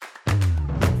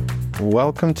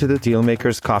Welcome to the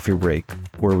Dealmakers Coffee Break,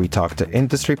 where we talk to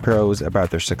industry pros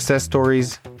about their success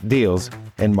stories, deals,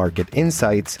 and market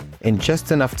insights in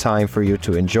just enough time for you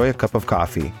to enjoy a cup of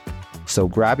coffee. So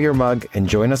grab your mug and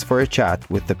join us for a chat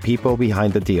with the people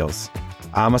behind the deals.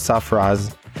 I'm Asaf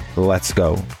Raz. Let's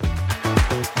go.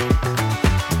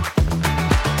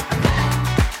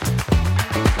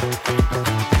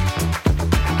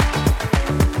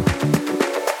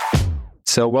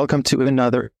 So welcome to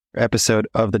another episode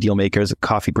of the Dealmakers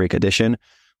Coffee Break edition.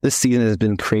 This season has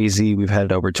been crazy. We've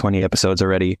had over 20 episodes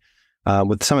already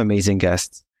with some amazing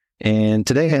guests. And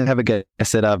today I have a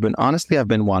guest that I've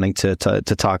been wanting to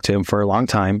talk to him for a long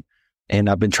time. And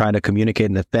I've been trying to communicate,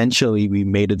 and eventually we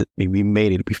made it.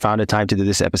 We found a time to do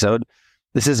this episode.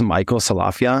 This is Michael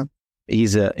Salafia.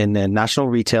 He's in the National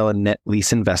Retail and Net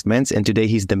Lease Investments. And today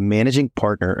he's the managing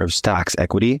partner of Stacks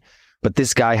Equity. But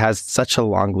this guy has such a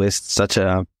long list, such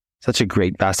a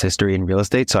great, vast history in real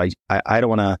estate. So I don't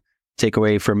want to take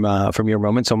away from your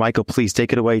moment. So Michael, please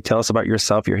take it away. Tell us about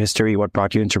yourself, your history, what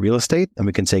brought you into real estate, and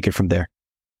we can take it from there.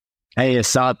 Hey,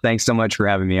 Asaf, thanks so much for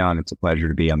having me on. It's a pleasure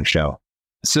to be on the show.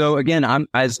 So again,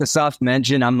 as Asaf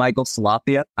mentioned, I'm Michael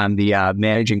Salafia. I'm the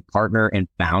managing partner and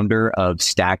founder of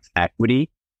Stacks Equity.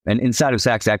 And inside of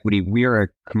Stacks Equity, we are a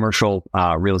commercial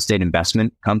real estate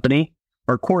investment company.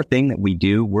 Our core thing that we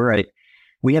do,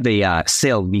 we have a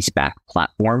sale leaseback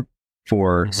platform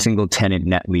for single tenant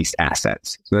net lease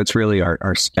assets. So that's really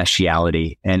our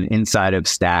speciality. And inside of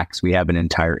Stacks, we have an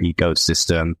entire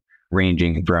ecosystem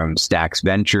ranging from Stacks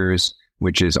Ventures,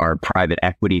 which is our private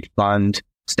equity fund.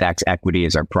 Stacks Equity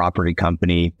is our property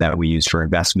company that we use for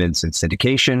investments and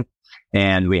syndication.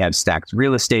 And we have Stacks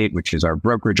Real Estate, which is our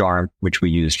brokerage arm, which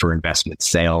we use for investment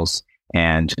sales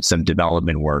and some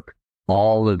development work.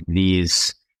 All of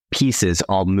these pieces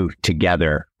all move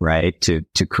together, right, to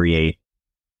create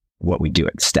what we do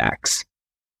at Stacks.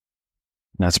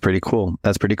 That's pretty cool.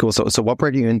 So what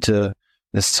brought you into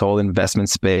this whole investment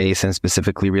space and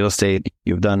specifically real estate?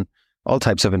 You've done all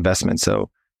types of investments. So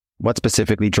what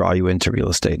specifically draw you into real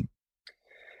estate?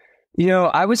 You know,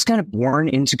 I was kind of born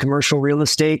into commercial real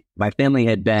estate. My family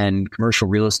had been commercial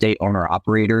real estate owner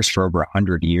operators for over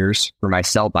 100 years. For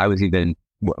myself,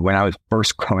 when I was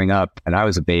first growing up and I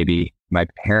was a baby, my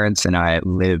parents and I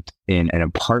lived in an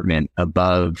apartment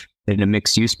in a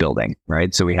mixed use building,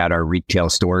 right? So we had our retail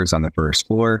stores on the first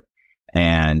floor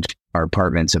and our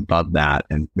apartments above that.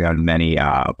 And we had many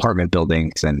apartment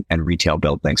buildings and retail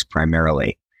buildings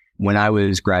primarily. When I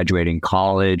was graduating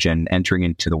college and entering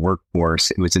into the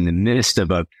workforce, it was in the midst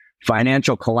of a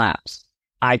financial collapse.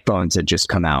 iPhones had just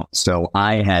come out. So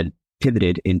I had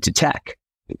pivoted into tech,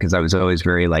 because I was always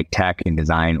very tech and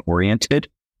design oriented.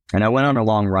 And I went on a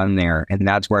long run there. And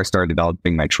that's where I started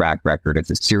developing my track record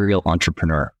as a serial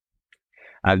entrepreneur.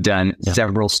 I've done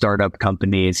several startup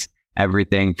companies,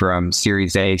 everything from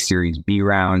Series A, Series B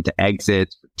round to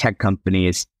exits, tech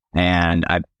companies. And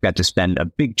I've got to spend a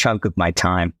big chunk of my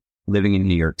time living in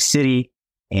New York City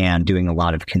and doing a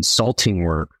lot of consulting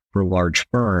work for large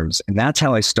firms. And that's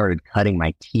how I started cutting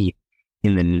my teeth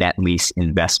in the net lease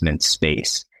investment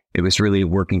space. It was really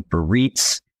working for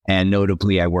REITs, and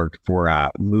notably I worked for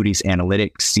Moody's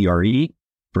Analytics CRE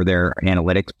for their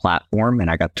analytics platform, and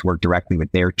I got to work directly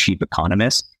with their chief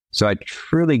economist. So I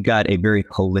truly got a very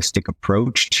holistic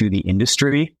approach to the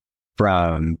industry,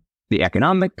 from the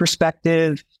economic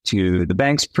perspective to the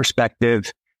bank's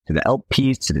perspective to the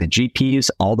LPs to the GPs,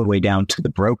 all the way down to the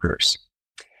brokers.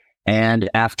 And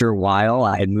after a while,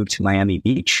 I had moved to Miami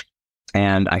Beach.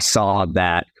 And I saw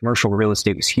that commercial real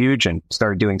estate was huge and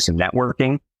started doing some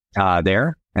networking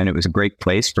there. And it was a great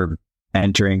place for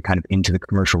entering kind of into the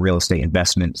commercial real estate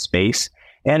investment space.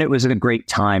 And it was a great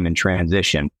time in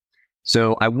transition.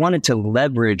 So I wanted to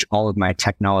leverage all of my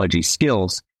technology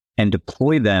skills and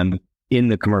deploy them in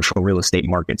the commercial real estate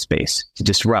market space to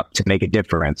disrupt, to make a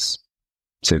difference,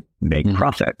 to make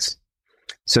profits.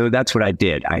 So that's what I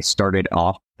did. I started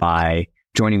off by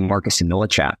joining Marcus and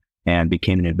Millichap and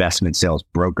became an investment sales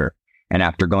broker. And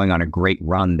after going on a great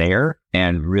run there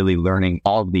and really learning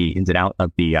all of the ins and outs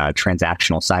of the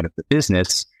transactional side of the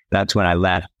business, that's when I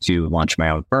left to launch my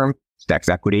own firm, Stacks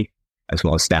Equity, as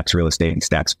well as Stacks Real Estate and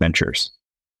Stacks Ventures.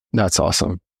 That's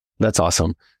awesome.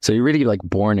 So you're really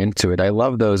born into it. I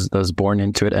love those born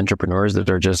into it entrepreneurs that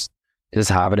are just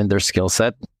have it in their skill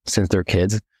set since they're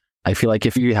kids. I feel like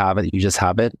if you have it, you just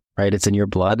have it, right? It's in your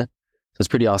blood. It's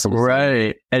pretty awesome.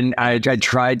 Right. And I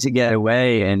tried to get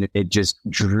away and it just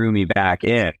drew me back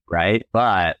in, right?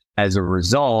 But as a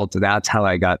result, that's how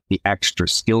I got the extra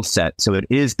skill set. So it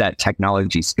is that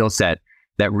technology skill set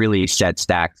that really sets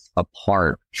Stacks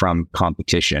apart from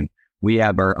competition. We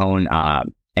have our own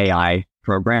AI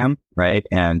program, right?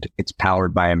 And it's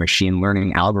powered by a machine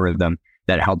learning algorithm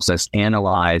that helps us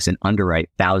analyze and underwrite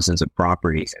thousands of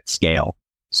properties at scale.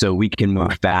 So we can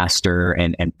move faster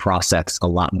and process a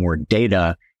lot more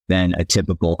data than a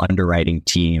typical underwriting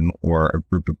team or a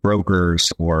group of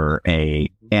brokers or a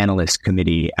analyst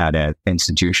committee at an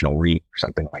institutional REIT or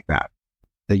something like that.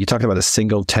 You talked about a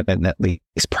single tenant net lease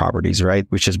properties, right?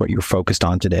 Which is what you're focused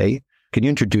on today. Can you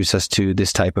introduce us to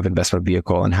this type of investment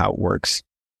vehicle and how it works?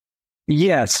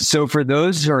 Yes. So for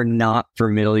those who are not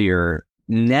familiar,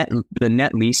 the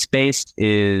net lease space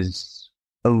is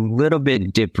a little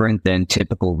bit different than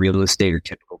typical real estate or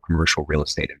typical commercial real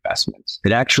estate investments.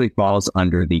 It actually falls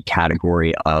under the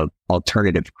category of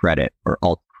alternative credit or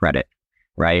alt credit,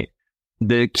 right?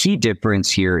 The key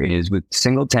difference here is with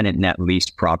single tenant net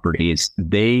lease properties,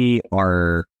 they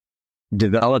are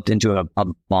developed into a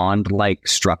bond-like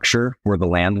structure for the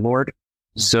landlord.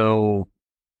 So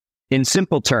in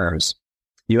simple terms,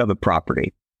 you have a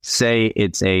property. Say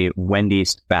it's a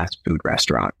Wendy's fast food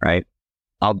restaurant, right?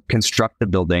 I'll construct the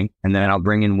building and then I'll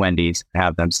bring in Wendy's and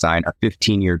have them sign a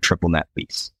 15-year triple net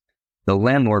lease. The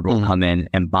landlord will come in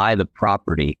and buy the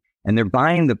property, and they're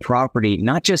buying the property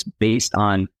not just based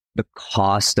on the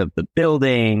cost of the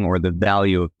building or the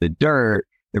value of the dirt.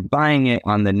 They're buying it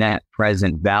on the net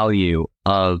present value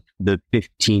of the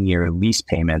 15-year lease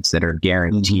payments that are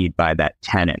guaranteed by that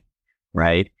tenant,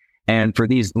 right? And for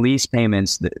these lease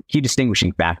payments, the key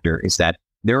distinguishing factor is that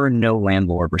there are no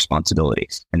landlord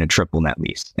responsibilities in a triple net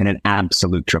lease, in an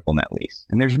absolute triple net lease.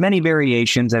 And there's many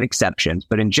variations and exceptions,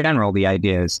 but in general, the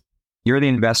idea is you're the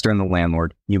investor and the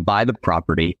landlord, you buy the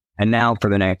property, and now for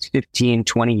the next 15,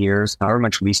 20 years, however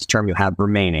much lease term you have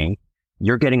remaining,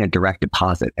 you're getting a direct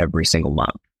deposit every single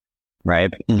month,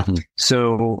 right?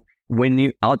 So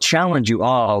I'll challenge you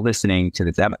all listening to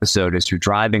this episode as you're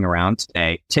driving around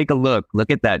today, take a look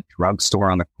at that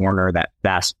drugstore on the corner, that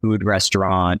fast food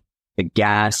restaurant, the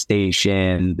gas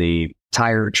station, the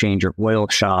tire changer, oil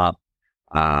shop,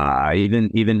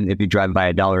 even if you drive by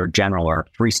a Dollar General or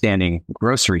a freestanding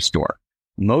grocery store.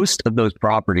 Most of those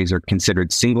properties are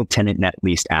considered single tenant net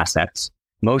leased assets.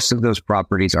 Most of those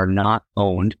properties are not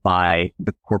owned by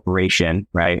the corporation,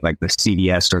 right? Like the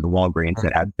CVS or the Walgreens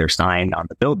that have their sign on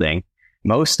the building.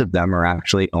 Most of them are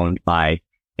actually owned by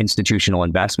institutional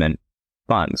investment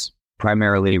funds,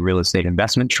 primarily real estate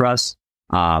investment trusts,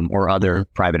 or other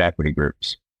private equity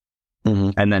groups.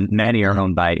 And then many are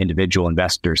owned by individual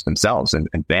investors themselves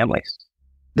and families.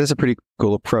 That's a pretty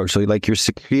cool approach. So like you're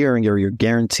securing or you're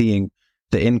guaranteeing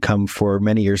the income for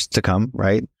many years to come,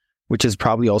 right? Which is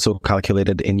probably also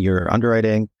calculated in your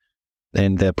underwriting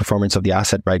and the performance of the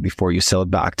asset right before you sell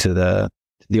it back to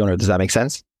the owner. Does that make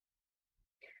sense?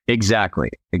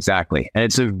 Exactly. And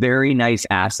it's a very nice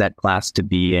asset class to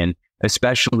be in,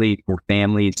 especially for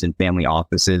families and family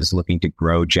offices looking to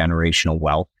grow generational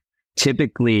wealth.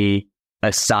 Typically,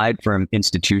 aside from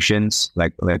institutions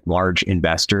like large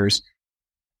investors,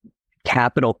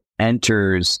 capital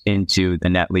enters into the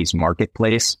net lease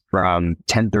marketplace from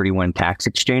 1031 tax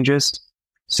exchanges.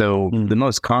 So the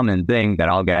most common thing that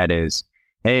I'll get is,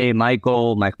 hey,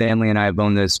 Michael, my family and I have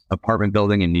owned this apartment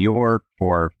building in New York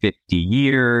for 50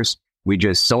 years. We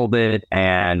just sold it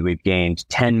and we've gained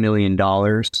 $10 million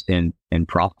in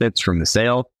profits from the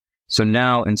sale. So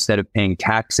now instead of paying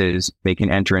taxes, they can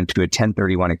enter into a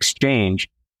 1031 exchange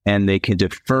and they can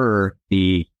defer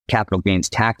the capital gains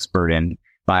tax burden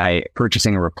by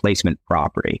purchasing a replacement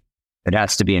property. It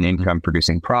has to be an income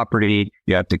producing property.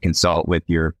 You have to consult with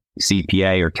your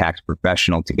CPA or tax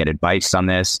professional to get advice on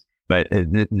this. But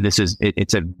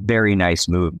it's a very nice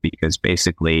move because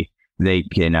basically they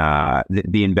can,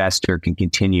 the investor can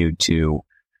continue to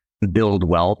build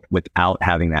wealth without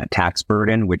having that tax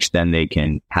burden, which then they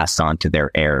can pass on to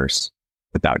their heirs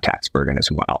without tax burden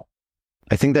as well.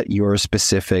 I think that your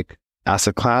specific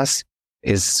asset class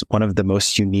is one of the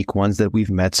most unique ones that we've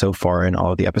met so far in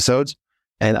all of the episodes.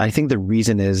 And I think the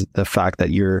reason is the fact that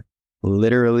you're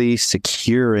literally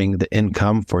securing the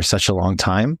income for such a long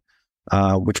time,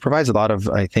 which provides a lot of,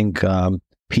 I think,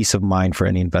 peace of mind for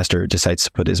any investor who decides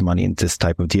to put his money into this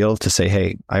type of deal to say,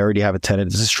 hey, I already have a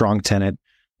tenant. It's a strong tenant.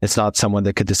 It's not someone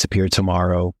that could disappear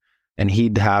tomorrow. And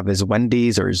he'd have his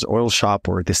Wendy's or his oil shop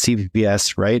or the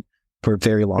CVS, right, for a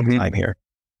very long time here.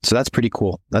 So that's pretty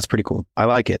cool. I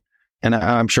like it. And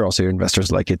I'm sure also your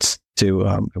investors like it too,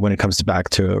 when it comes back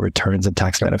to returns and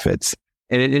tax benefits.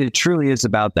 It truly is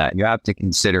about that. You have to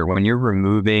consider when you're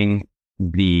removing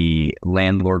the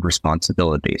landlord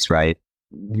responsibilities, right?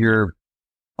 You're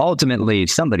ultimately,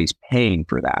 somebody's paying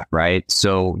for that, right?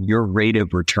 So your rate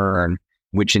of return,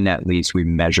 which in net lease we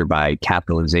measure by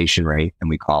capitalization rate and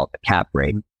we call it the cap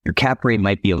rate. Your cap rate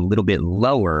might be a little bit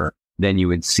lower than you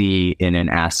would see in an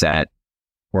asset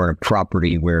or a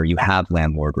property where you have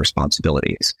landlord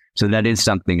responsibilities. So that is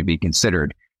something to be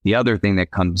considered. The other thing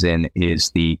that comes in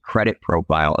is the credit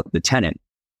profile of the tenant.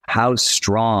 How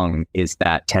strong is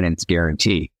that tenant's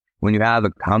guarantee? When you have a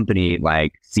company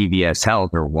like CVS Health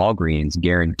or Walgreens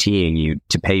guaranteeing you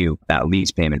to pay you that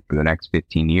lease payment for the next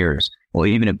 15 years, well,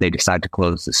 even if they decide to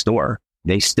close the store,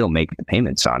 they still make the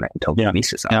payments on it until the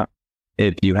lease is up. Yeah.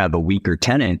 If you have a weaker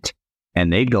tenant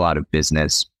and they go out of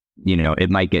business, it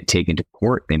might get taken to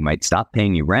court. They might stop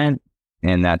paying you rent.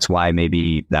 And that's why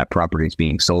maybe that property is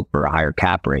being sold for a higher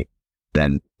cap rate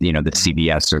than, the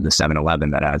CVS or the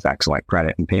 7-Eleven that has excellent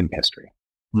credit and payment history.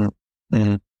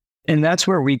 Mm-hmm. And that's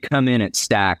where we come in at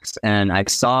Stacks. And I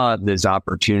saw this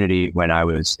opportunity when I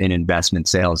was in investment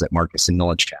sales at Marcus and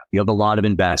Millichap. You have a lot of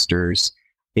investors.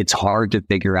 It's hard to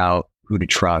figure out who to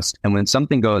trust. And when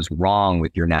something goes wrong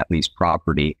with your net lease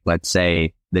property, let's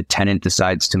say the tenant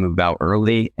decides to move out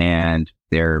early and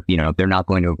they're not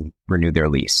going to renew their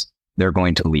lease. They're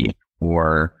going to leave.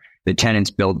 Or the tenant's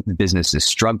business is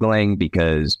struggling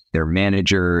because their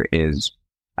manager is,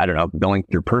 going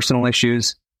through personal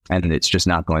issues and it's just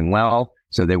not going well.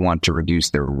 So they want to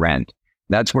reduce their rent.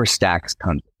 That's where Stacks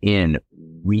comes in.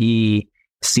 We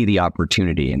see the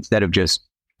opportunity instead of just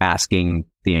asking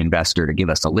the investor to give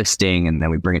us a listing and then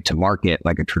we bring it to market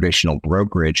like a traditional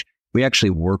brokerage. We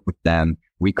actually work with them.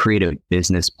 We create a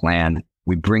business plan.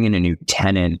 We bring in a new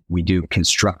tenant. We do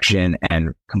construction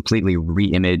and completely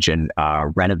re-image and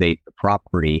renovate the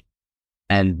property.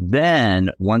 And then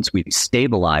once we've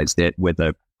stabilized it with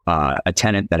a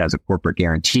tenant that has a corporate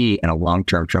guarantee and a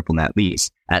long-term triple net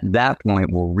lease, at that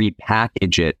point, we'll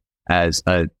repackage it as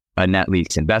a net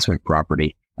lease investment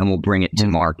property and we'll bring it to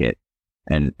market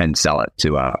and sell it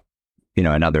to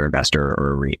another investor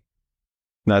or a REIT.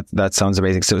 That sounds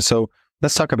amazing. So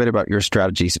let's talk a bit about your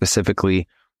strategy specifically.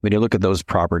 When you look at those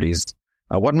properties,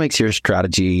 what makes your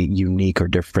strategy unique or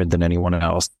different than anyone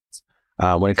else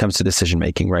when it comes to decision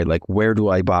making, right? Like, where do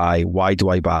I buy? Why do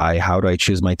I buy? How do I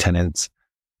choose my tenants?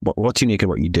 What's unique in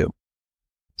what you do?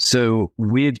 So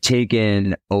we've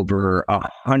taken over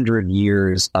 100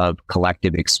 years of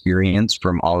collective experience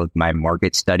from all of my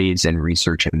market studies and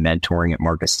research and mentoring at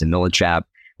Marcus and Millichap.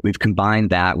 We've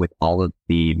combined that with all of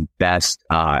the best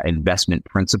investment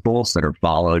principles that are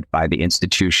followed by the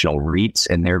institutional REITs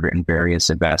and their various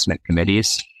investment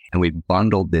committees. And we've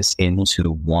bundled this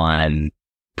into one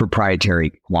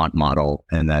proprietary quant model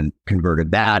and then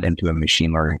converted that into a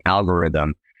machine learning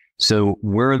algorithm. So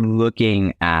we're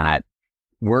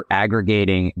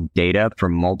aggregating data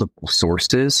from multiple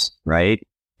sources, right?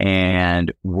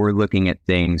 And we're looking at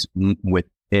things with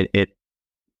it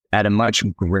at a much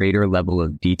greater level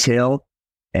of detail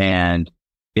and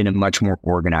in a much more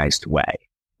organized way.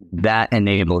 That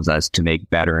enables us to make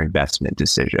better investment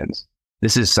decisions.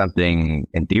 This is something,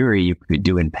 in theory, you could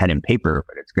do in pen and paper,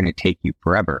 but it's going to take you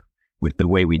forever. With the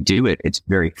way we do it, it's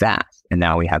very fast. And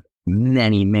now we have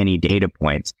many, many data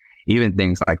points, even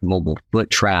things like mobile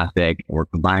foot traffic. We're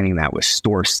combining that with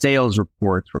store sales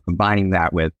reports. We're combining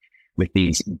that with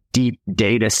these deep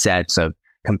data sets of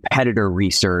competitor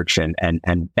research and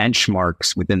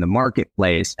benchmarks within the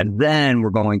marketplace. And then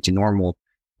we're going to normal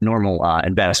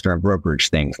investor and brokerage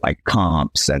things like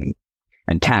comps and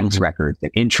tax records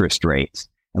and interest rates.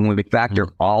 And when we factor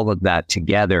all of that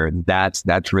together,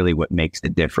 that's really what makes the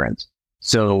difference.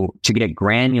 So to get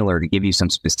granular, to give you some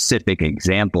specific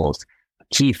examples, a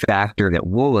key factor that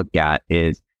we'll look at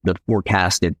is the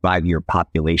forecasted 5-year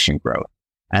population growth.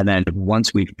 And then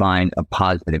once we find a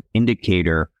positive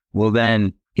indicator, we'll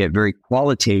then get very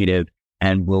qualitative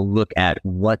and we'll look at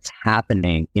what's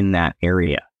happening in that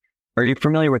area. Are you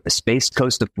familiar with the Space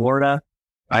Coast of Florida?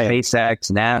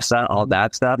 SpaceX, NASA, all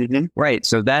that stuff? Mm-hmm. Right.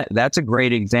 So that's a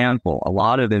great example. A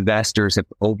lot of investors have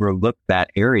overlooked that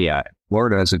area.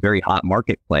 Florida is a very hot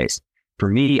marketplace. For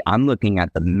me, I'm looking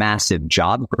at the massive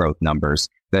job growth numbers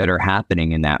that are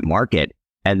happening in that market.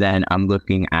 And then I'm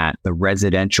looking at the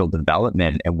residential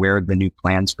development and where the new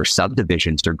plans for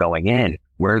subdivisions are going in,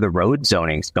 where the road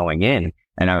zoning is going in.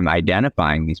 And I'm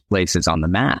identifying these places on the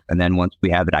map. And then once we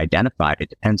have it identified, it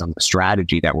depends on the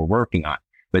strategy that we're working on.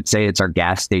 But say it's our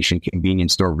gas station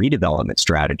convenience store redevelopment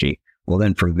strategy. Well,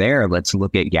 then from there, let's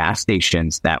look at gas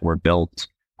stations that were built,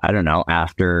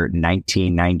 after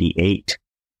 1998,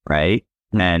 right?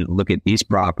 And look at these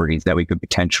properties that we could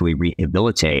potentially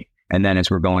rehabilitate. And then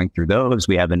as we're going through those,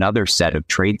 we have another set of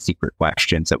trade secret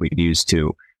questions that we've used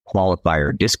to qualify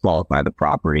or disqualify the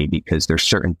property, because there's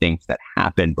certain things that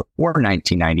happened before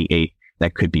 1998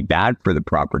 that could be bad for the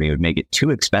property. It would make it too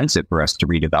expensive for us to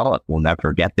redevelop. We'll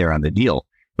never get there on the deal.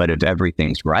 But if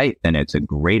everything's right, then it's a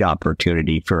great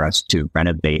opportunity for us to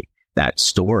renovate that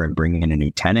store and bring in a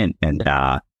new tenant and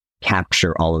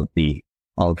capture all of the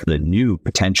new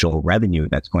potential revenue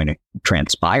that's going to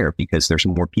transpire because there's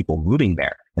more people moving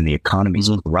there and the economy's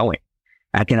growing.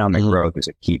 Economic growth is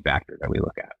a key factor that we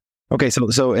look at. Okay, so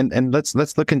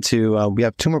let's look into. We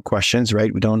have two more questions,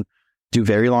 right? We don't do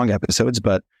very long episodes,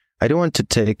 but I do want to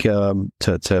take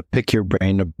to pick your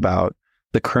brain about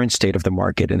the current state of the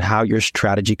market and how your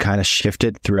strategy kind of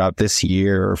shifted throughout this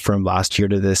year or from last year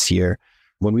to this year.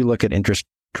 When we look at interest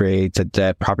rates, at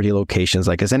debt, property locations,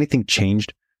 like has anything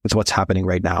changed with what's happening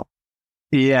right now?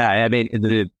 Yeah, I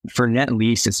mean, for net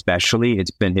lease especially,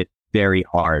 it's been hit very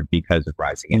hard because of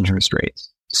rising interest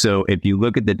rates. So if you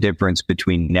look at the difference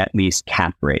between net lease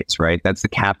cap rates, right? That's the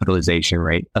capitalization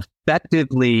rate.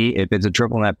 Effectively, if it's a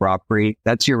triple net property,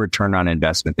 that's your return on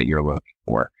investment that you're looking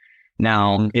for.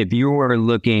 Now, if you were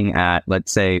looking at,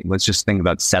 let's just think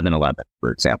about 7-Eleven,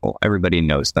 for example. Everybody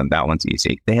knows them. That one's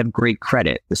easy. They have great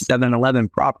credit. The 7-Eleven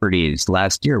properties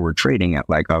last year were trading at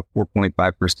like a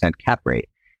 4.5% cap rate.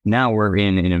 Now we're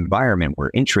in an environment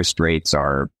where interest rates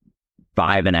are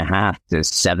 5.5 to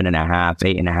 7.5,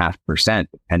 8.5%,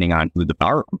 depending on who the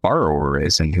borrower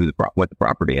is and what the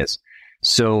property is.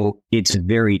 So it's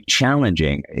very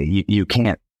challenging. You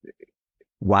can't.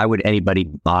 Why would anybody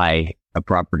buy a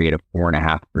property at a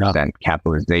 4.5%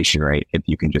 capitalization rate if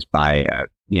you can just buy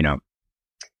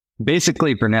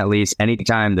basically for net lease,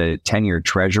 anytime the 10-year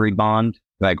treasury bond,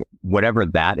 like whatever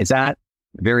that is at,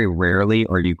 very rarely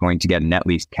are you going to get a net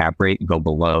lease cap rate go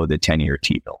below the 10-year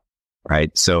T-bill,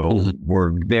 right? So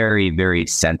we're very, very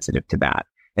sensitive to that.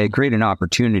 It created an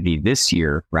opportunity this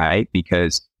year, right?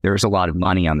 Because there's a lot of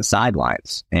money on the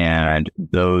sidelines, and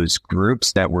those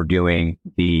groups that were doing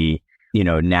the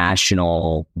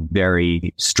national,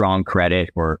 very strong credit,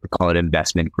 or call it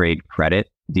investment grade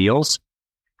credit deals.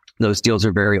 Those deals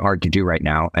are very hard to do right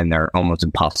now, and they're almost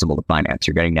impossible to finance.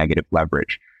 You're getting negative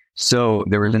leverage. So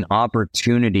there was an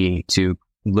opportunity to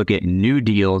look at new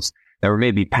deals that were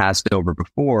maybe passed over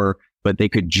before, but they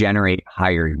could generate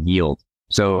higher yield.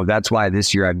 So that's why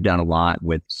this year I've done a lot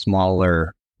with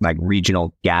smaller, like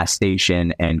regional gas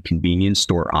station and convenience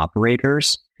store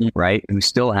operators, right? Who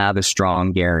still have a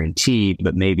strong guarantee,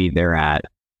 but maybe they're at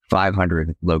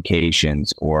 500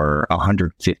 locations or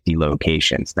 150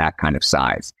 locations, that kind of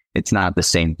size. It's not the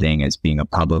same thing as being a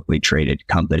publicly traded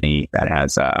company that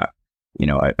has a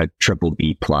triple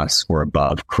B plus or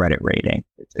above credit rating.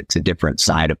 It's a different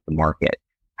side of the market.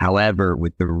 However,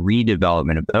 with the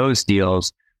redevelopment of those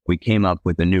deals, we came up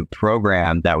with a new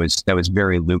program that was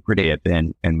very lucrative,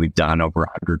 and we've done over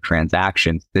 100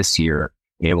 transactions this year,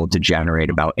 able to generate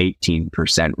about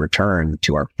 18% return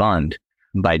to our fund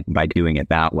by doing it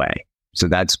that way. So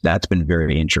that's been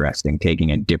very interesting,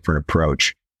 taking a different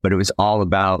approach. But it was all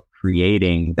about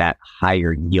creating that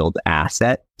higher yield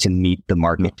asset to meet the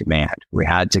market demand. We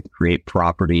had to create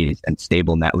properties and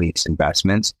stable net lease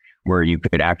investments where you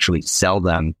could actually sell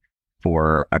them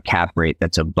for a cap rate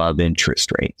that's above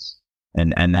interest rates.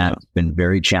 And that's been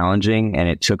very challenging. And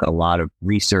it took a lot of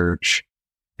research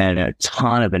and a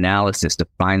ton of analysis to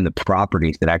find the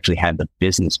properties that actually had the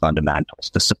business fundamentals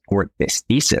to support this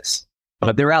thesis.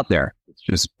 But they're out there.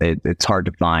 It's hard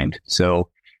to find. So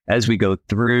as we go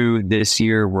through this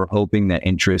year, we're hoping that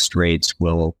interest rates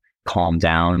will calm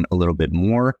down a little bit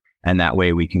more. And that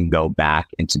way we can go back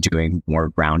into doing more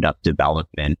ground up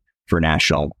development for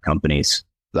national companies.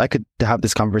 I could have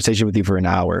this conversation with you for an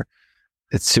hour.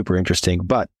 It's super interesting,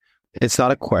 but it's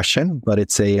not a question, but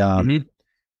it's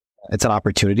it's an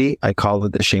opportunity. I call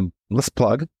it the shameless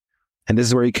plug. And this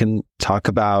is where you can talk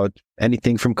about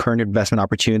anything from current investment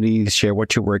opportunities, share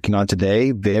what you're working on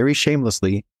today, very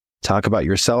shamelessly. Talk about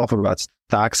yourself, about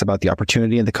stocks, about the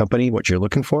opportunity in the company, what you're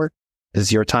looking for. This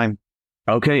is your time.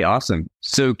 Okay, awesome.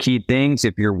 So key things,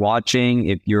 if you're watching,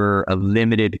 if you're a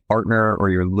limited partner or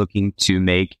you're looking to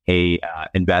make a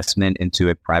investment into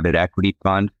a private equity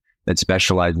fund that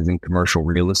specializes in commercial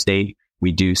real estate,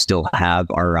 we do still have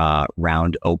our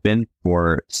round open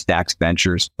for Stacks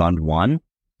Ventures Fund 1.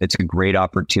 It's a great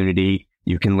opportunity.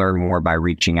 You can learn more by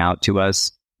reaching out to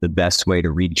us. The best way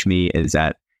to reach me is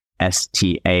at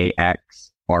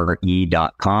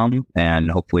staxre.com,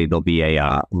 and hopefully there'll be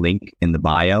a link in the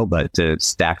bio, but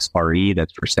Stacks RE,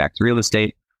 that's for Stacks Real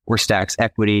Estate, or Stacks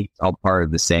Equity, all part of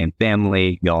the same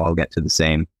family. You'll all get to the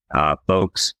same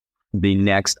folks. The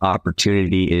next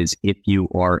opportunity is if you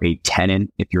are a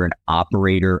tenant, if you're an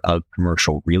operator of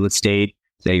commercial real estate,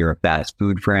 say you're a fast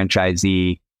food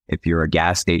franchisee, if you're a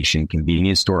gas station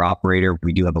convenience store operator,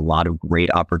 we do have a lot of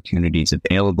great opportunities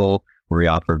available where we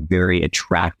offer very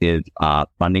attractive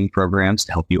funding programs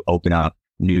to help you open up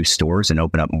new stores and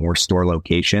open up more store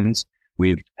locations.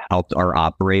 We've helped our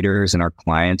operators and our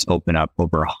clients open up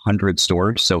over 100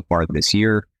 stores so far this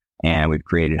year, and we've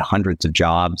created hundreds of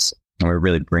jobs, and we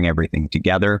really bring everything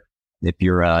together. If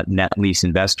you're a net lease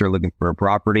investor looking for a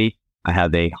property, I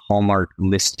have a hallmark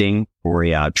listing for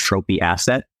a trophy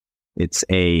asset. It's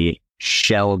a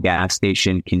Shell gas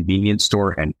station, convenience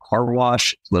store, and car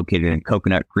wash. It's located in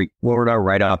Coconut Creek, Florida,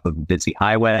 right off of a busy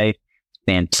highway.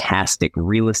 Fantastic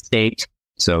real estate.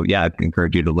 So yeah, I'd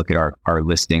encourage you to look at our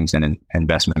listings and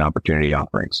investment opportunity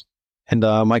offerings. And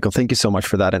Michael, thank you so much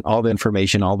for that. And all the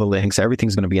information, all the links,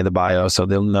 everything's going to be in the bio. So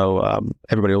they'll know,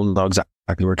 everybody will know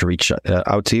exactly where to reach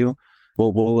out to you.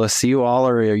 We'll see you all,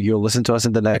 or you'll listen to us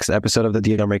in the next episode of the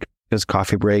Deal Makers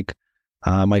Coffee Break.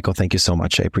 Michael, thank you so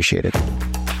much. I appreciate it.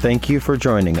 Thank you for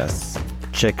joining us.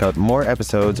 Check out more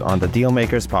episodes on the Deal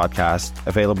Makers podcast,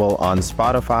 available on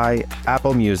Spotify,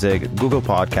 Apple Music, Google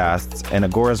Podcasts, and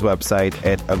Agora's website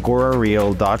at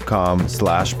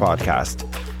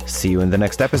agorareal.com/podcast. See you in the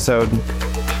next episode.